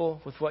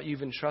faithful with what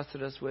You've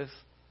entrusted us with.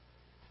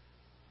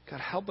 God,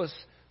 help us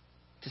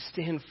to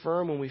stand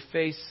firm when we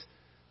face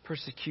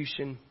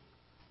persecution.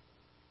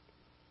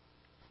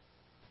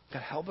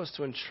 God, help us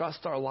to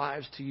entrust our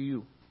lives to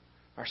You,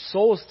 our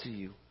souls to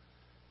You.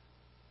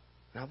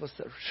 And help us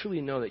to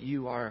truly know that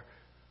You are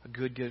a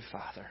good, good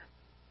Father.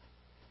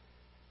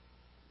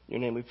 In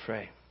Your name we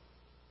pray.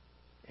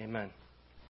 Amen.